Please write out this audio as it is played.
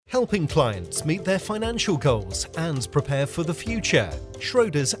Helping clients meet their financial goals and prepare for the future,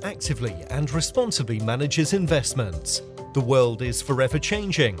 Schroders actively and responsibly manages investments. The world is forever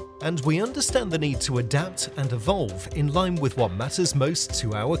changing, and we understand the need to adapt and evolve in line with what matters most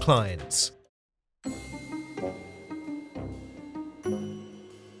to our clients.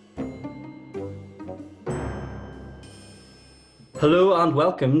 Hello and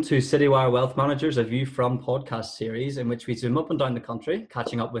welcome to Citywire Wealth Managers, a View From podcast series in which we zoom up and down the country,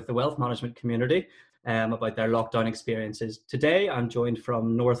 catching up with the wealth management community about their lockdown experiences. Today, I'm joined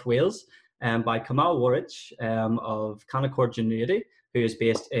from North Wales by Kamal Warraich of Canaccord Genuity, who is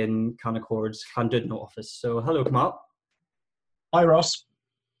based in Canaccord's Llandudno office. So hello, Kamal. Hi, Ross.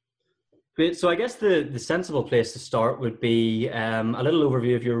 Great. So I guess the sensible place to start would be a little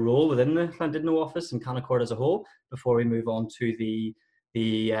overview of your role within the Llandudno office and Canaccord as a whole before we move on to the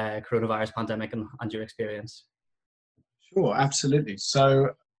coronavirus pandemic and your experience. Sure, absolutely.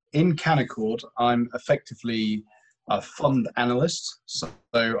 So in Canaccord, I'm effectively a fund analyst. So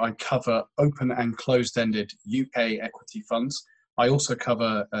I cover open and closed-ended UK equity funds. I also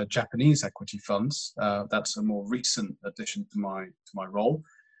cover Japanese equity funds. That's a more recent addition to my role.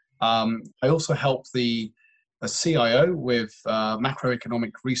 I also help the CIO with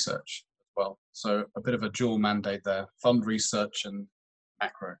macroeconomic research as well. So a bit of a dual mandate there, fund research and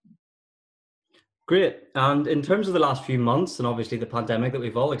macro. Great. And in terms of the last few months and obviously the pandemic that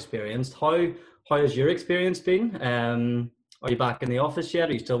we've all experienced, how has your experience been? Are you back in the office yet?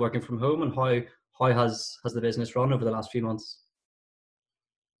 Are you still working from home? And how has the business run over the last few months?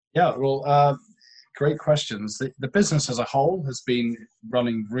 Yeah, well, great questions. The business as a whole has been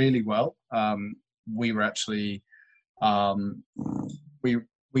running really well. We were actually,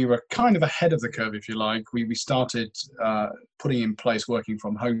 we were kind of ahead of the curve, if you like. We started putting in place working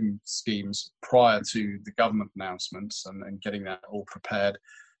from home schemes prior to the government announcements and getting that all prepared.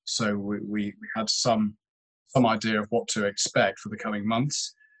 So we had some idea of what to expect for the coming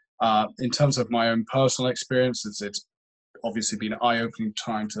months. In terms of my own personal experience, it's obviously been eye-opening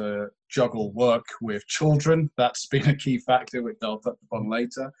trying to juggle work with children. That's been a key factor, which I'll touch upon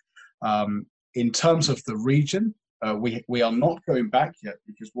later. In terms of the region, we are not going back yet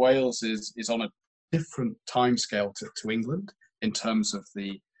because Wales is on a different timescale to England in terms of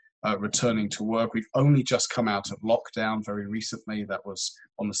the returning to work. We've only just come out of lockdown very recently. That was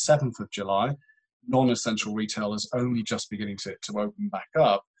on the 7th of July. Non-essential retail is only just beginning to open back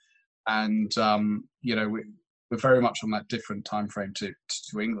up. And, we're very much on that different time frame to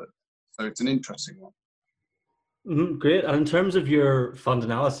England. So it's an interesting one. Mm-hmm, great. And in terms of your fund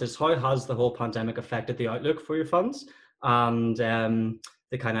analysis, how has the whole pandemic affected the outlook for your funds and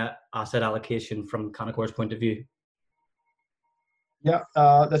the kind of asset allocation from Canaccord's point of view? Yeah,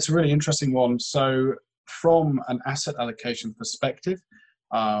 that's a really interesting one. So from an asset allocation perspective,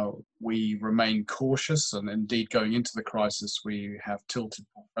 we remain cautious, and indeed going into the crisis, we have tilted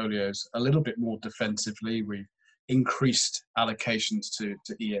portfolios a little bit more defensively. We've increased allocations to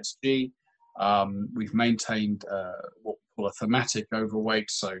ESG. We've maintained what we call a thematic overweight,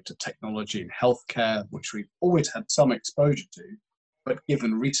 so to technology and healthcare, which we've always had some exposure to, but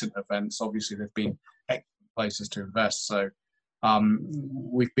given recent events, obviously there've been excellent places to invest. So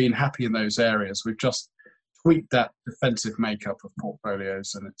we've been happy in those areas. We've just tweaked that defensive makeup of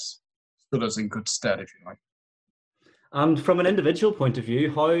portfolios, and it's stood us in good stead, if you like. And from an individual point of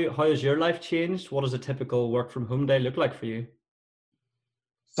view, how has your life changed? What does a typical work from home day look like for you?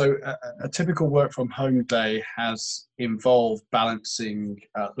 So a typical work from home day has involved balancing,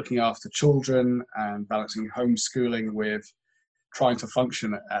 looking after children and balancing homeschooling with trying to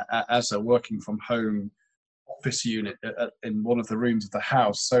function as a working from home office unit in one of the rooms of the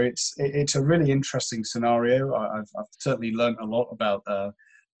house. So it's a really interesting scenario. I've certainly learned a lot about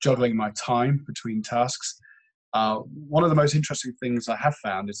juggling my time between tasks. One of the most interesting things I have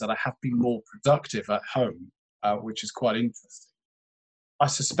found is that I have been more productive at home, which is quite interesting. I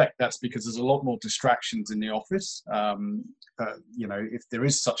suspect that's because there's a lot more distractions in the office. If there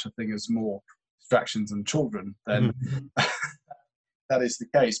is such a thing as more distractions than children, then that is the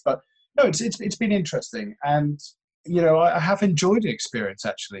case. But no, it's been interesting, and I have enjoyed the experience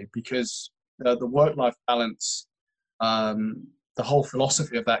actually, because the work-life balance, the whole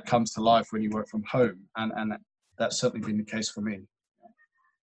philosophy of that comes to life when you work from home, and that's certainly been the case for me.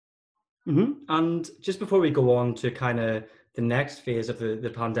 Mm-hmm. And just before we go on to kind of the next phase of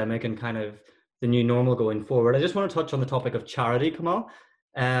the pandemic and kind of the new normal going forward, I just want to touch on the topic of charity, Kamal.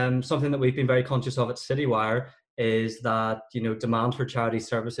 Something that we've been very conscious of at Citywire is that demand for charity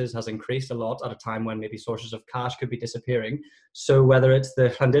services has increased a lot at a time when maybe sources of cash could be disappearing. So whether it's the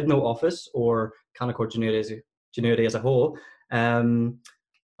Llandudno office or Canaccord Genuity as a whole,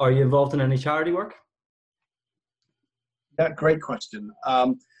 Are you involved in any charity work? Yeah, great question.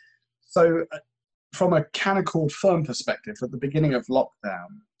 So from a Canaccord firm perspective, at the beginning of lockdown,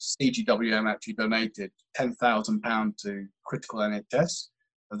 CGWM actually donated £10,000 to critical NHS.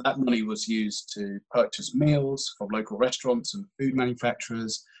 And that money was used to purchase meals from local restaurants and food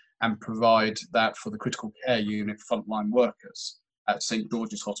manufacturers and provide that for the critical care unit frontline workers at St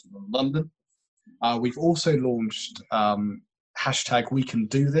George's Hospital in London. We've also launched hashtag We Can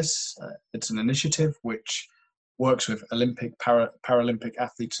Do This. It's an initiative which works with Olympic, Paralympic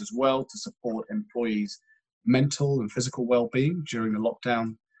athletes as well to support employees' mental and physical well-being during the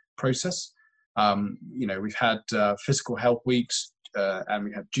lockdown process. We've had physical health weeks, and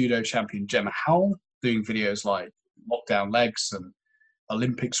we had judo champion Gemma Howell doing videos like lockdown legs, and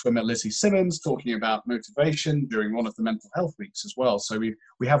Olympic swimmer Lizzie Simmons talking about motivation during one of the mental health weeks as well. So we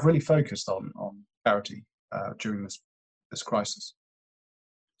have really focused on charity during this crisis.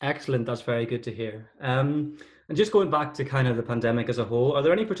 Excellent. That's very good to hear. And just going back to kind of the pandemic as a whole, are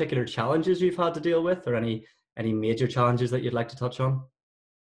there any particular challenges you've had to deal with, or any major challenges that you'd like to touch on?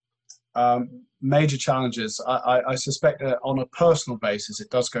 Major challenges. I suspect that on a personal basis, it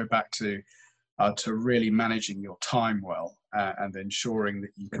does go back to really managing your time well and ensuring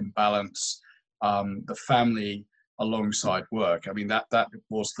that you can balance the family alongside work. I mean, that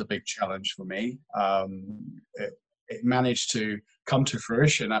was the big challenge for me. It managed to come to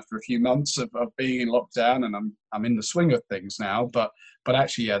fruition after a few months of being in lockdown, and I'm in the swing of things now. But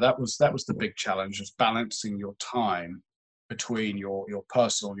actually, yeah, that was the big challenge, was balancing your time between your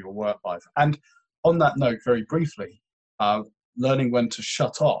personal and your work life. And on that note, very briefly, learning when to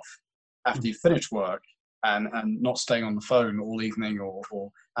shut off after you finish work and not staying on the phone all evening or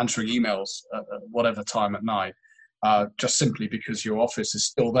answering emails at whatever time at night, just simply because your office is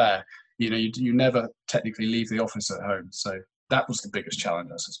still there. You never technically leave the office at home. So that was the biggest challenge,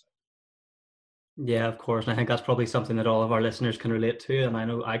 I suspect. Yeah, of course. And I think that's probably something that all of our listeners can relate to, and I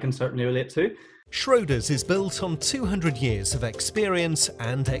know I can certainly relate to. Schroders is built on 200 years of experience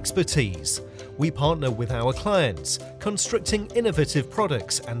and expertise. We partner with our clients, constructing innovative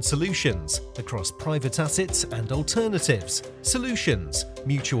products and solutions across private assets and alternatives, solutions,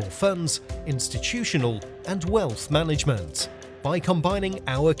 mutual funds, institutional and wealth management. By combining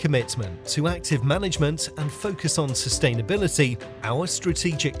our commitment to active management and focus on sustainability, our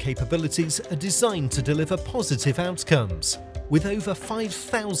strategic capabilities are designed to deliver positive outcomes. With over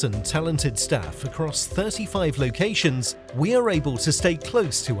 5,000 talented staff across 35 locations, we are able to stay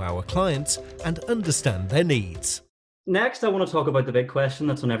close to our clients and understand their needs. Next, I want to talk about the big question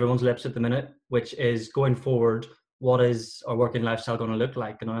that's on everyone's lips at the minute, which is going forward, what is our working lifestyle going to look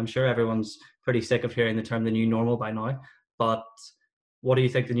like? And I'm sure everyone's pretty sick of hearing the term the new normal by now. But what do you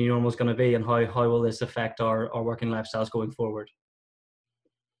think the new normal is going to be, and how will this affect our working lifestyles going forward?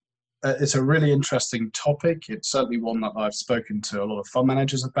 It's a really interesting topic. It's certainly one that I've spoken to a lot of fund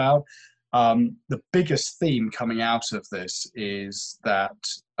managers about. The biggest theme coming out of this is that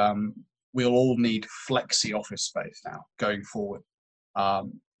we'll all need flexi office space now going forward.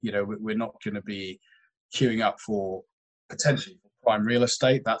 We're not going to be queuing up for potentially prime real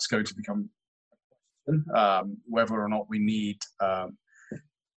estate. That's going to become whether or not we need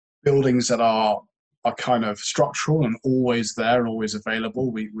buildings that are kind of structural and always there, always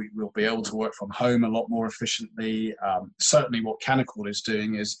available. We will be able to work from home a lot more efficiently. Certainly what Canaccord is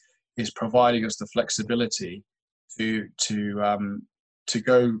doing is providing us the flexibility to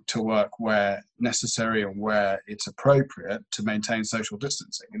go to work where necessary and where it's appropriate to maintain social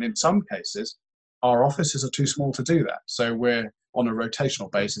distancing. And in some cases, our offices are too small to do that. So we're on a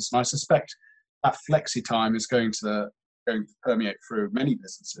rotational basis. And I suspect that flexi time is going to permeate through many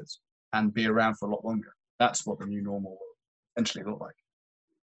businesses and be around for a lot longer. That's what the new normal will potentially look like.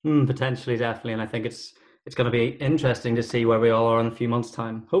 Potentially, definitely. And I think it's going to be interesting to see where we all are in a few months'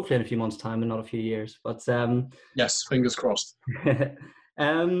 time. Hopefully in a few months' time and not a few years. But yes, fingers crossed.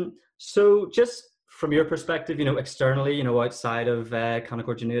 So just from your perspective, externally, outside of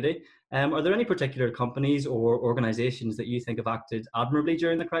Canaccord Genuity, are there any particular companies or organizations that you think have acted admirably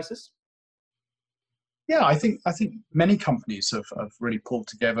during the crisis? Yeah, I think many companies have really pulled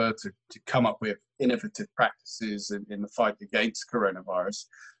together to come up with innovative practices in the fight against coronavirus.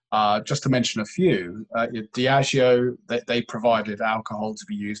 Just to mention a few, Diageo, they provided alcohol to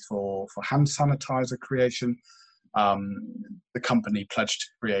be used for hand sanitizer creation. The company pledged to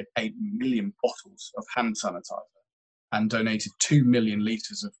create 8 million bottles of hand sanitizer and donated 2 million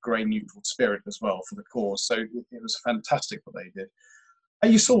litres of grain-neutral spirit as well for the cause. So it was fantastic what they did.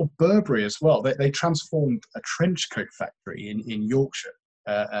 You saw Burberry as well. They transformed a trench coat factory in Yorkshire,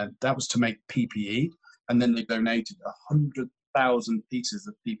 and that was to make PPE. And then they donated 100,000 pieces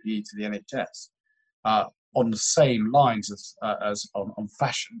of PPE to the NHS on the same lines as on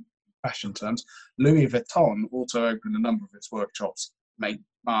fashion terms. Louis Vuitton also opened a number of its workshops, make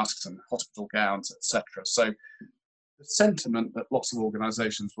masks and hospital gowns, etc. So the sentiment that lots of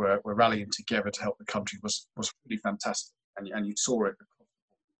organisations were rallying together to help the country was really fantastic, and you saw it.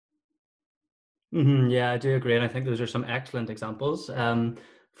 Yeah, I do agree, and I think those are some excellent examples.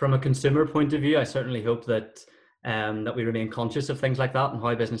 From a consumer point of view, I certainly hope that that we remain conscious of things like that and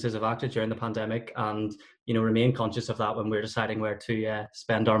how businesses have acted during the pandemic, and remain conscious of that when we're deciding where to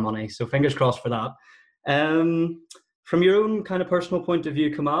spend our money. So fingers crossed for that. From your own kind of personal point of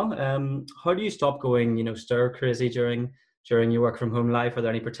view, Kamal, how do you stop going, stir crazy during your work from home life? Are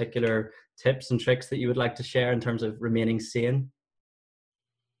there any particular tips and tricks that you would like to share in terms of remaining sane?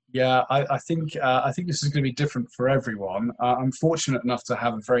 Yeah, I think this is going to be different for everyone. I'm fortunate enough to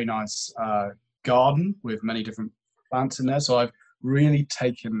have a very nice garden with many different plants in there. So I've really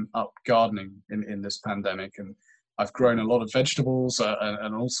taken up gardening in this pandemic, and I've grown a lot of vegetables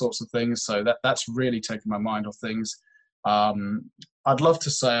and all sorts of things. So that's really taken my mind off things. I'd love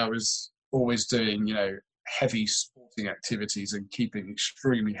to say I was always doing, heavy sporting activities and keeping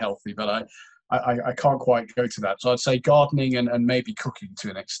extremely healthy, but I can't quite go to that. So I'd say gardening and maybe cooking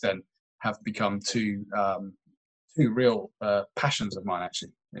to an extent have become two real passions of mine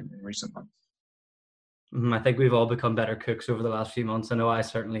actually in recent months. I think we've all become better cooks over the last few months. I know I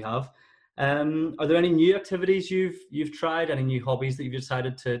certainly have. Are there any new activities you've tried? Any new hobbies that you've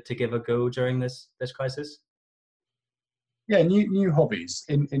decided to give a go during this crisis? Yeah, new hobbies.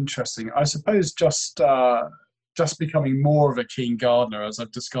 Interesting. I suppose just becoming more of a keen gardener, as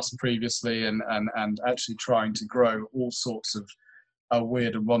I've discussed previously, and actually trying to grow all sorts of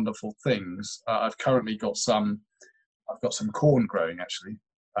weird and wonderful things. I've currently got some corn growing actually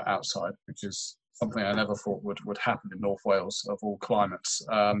outside, which is something I never thought would happen in North Wales of all climates.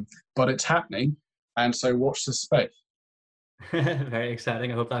 But it's happening, and so watch this space. Very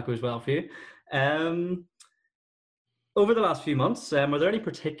exciting. I hope that goes well for you. Over the last few months, are there any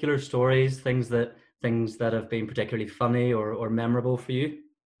particular stories, things that have been particularly funny or memorable for you?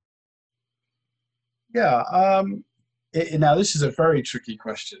 Yeah. Now this is a very tricky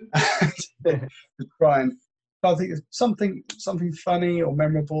question to try and I think it's something funny or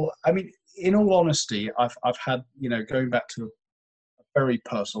memorable. I mean, in all honesty, I've had, going back to a very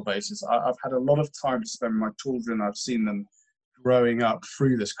personal basis, I've had a lot of time to spend with my children. I've seen them growing up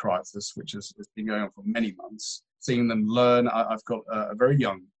through this crisis, which has been going on for many months, seeing them learn. I've got a very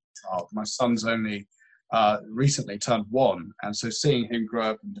young child. My son's only recently turned 1, and so seeing him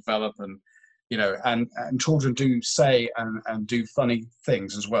grow up and develop, and and children do say and do funny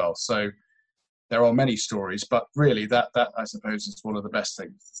things as well. So there are many stories, but really that I suppose is one of the best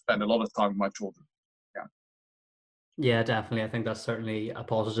things, to spend a lot of time with my children. Yeah, definitely. I think that's certainly a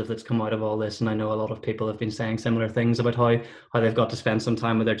positive that's come out of all this, and I know a lot of people have been saying similar things about how they've got to spend some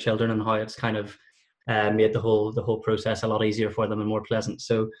time with their children, and how it's kind of made the whole process a lot easier for them and more pleasant.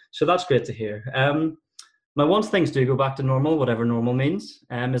 So that's great to hear. Now, once things do go back to normal, whatever normal means,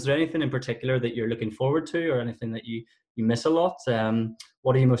 is there anything in particular that you're looking forward to, or anything that you miss a lot?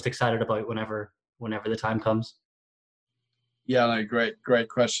 What are you most excited about whenever the time comes? Yeah, no, great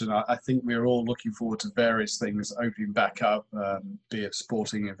question. I think we're all looking forward to various things opening back up, be it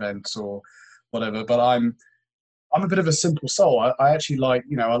sporting events or whatever. But I'm a bit of a simple soul. I actually like,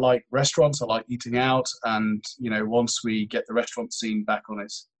 I like restaurants. I like eating out, and once we get the restaurant scene back on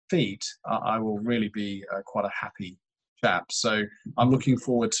its feet, I will really be quite a happy chap. So I'm looking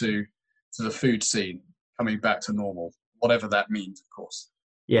forward to the food scene coming back to normal, whatever that means, of course.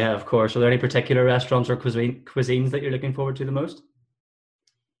 Yeah, of course. Are there any particular restaurants or cuisines that you're looking forward to the most?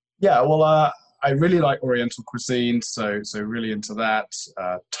 Yeah, well, I really like Oriental cuisine, so really into that.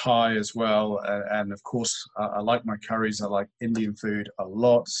 Thai as well, and of course, I like my curries. I like Indian food a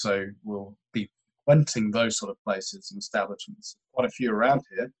lot, so we'll be frequenting those sort of places and establishments. Quite a few around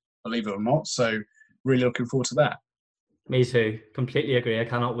here, believe it or not. So really looking forward to that. Me too. Completely agree. I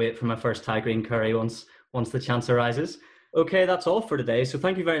cannot wait for my first Thai green curry once the chance arises. Okay, that's all for today. So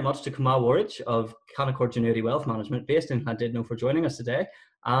thank you very much to Kamal Warraich of Canaccord Genuity Wealth Management based in Llandudno for joining us today.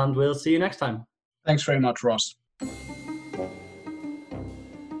 And we'll see you next time. Thanks very much, Ross.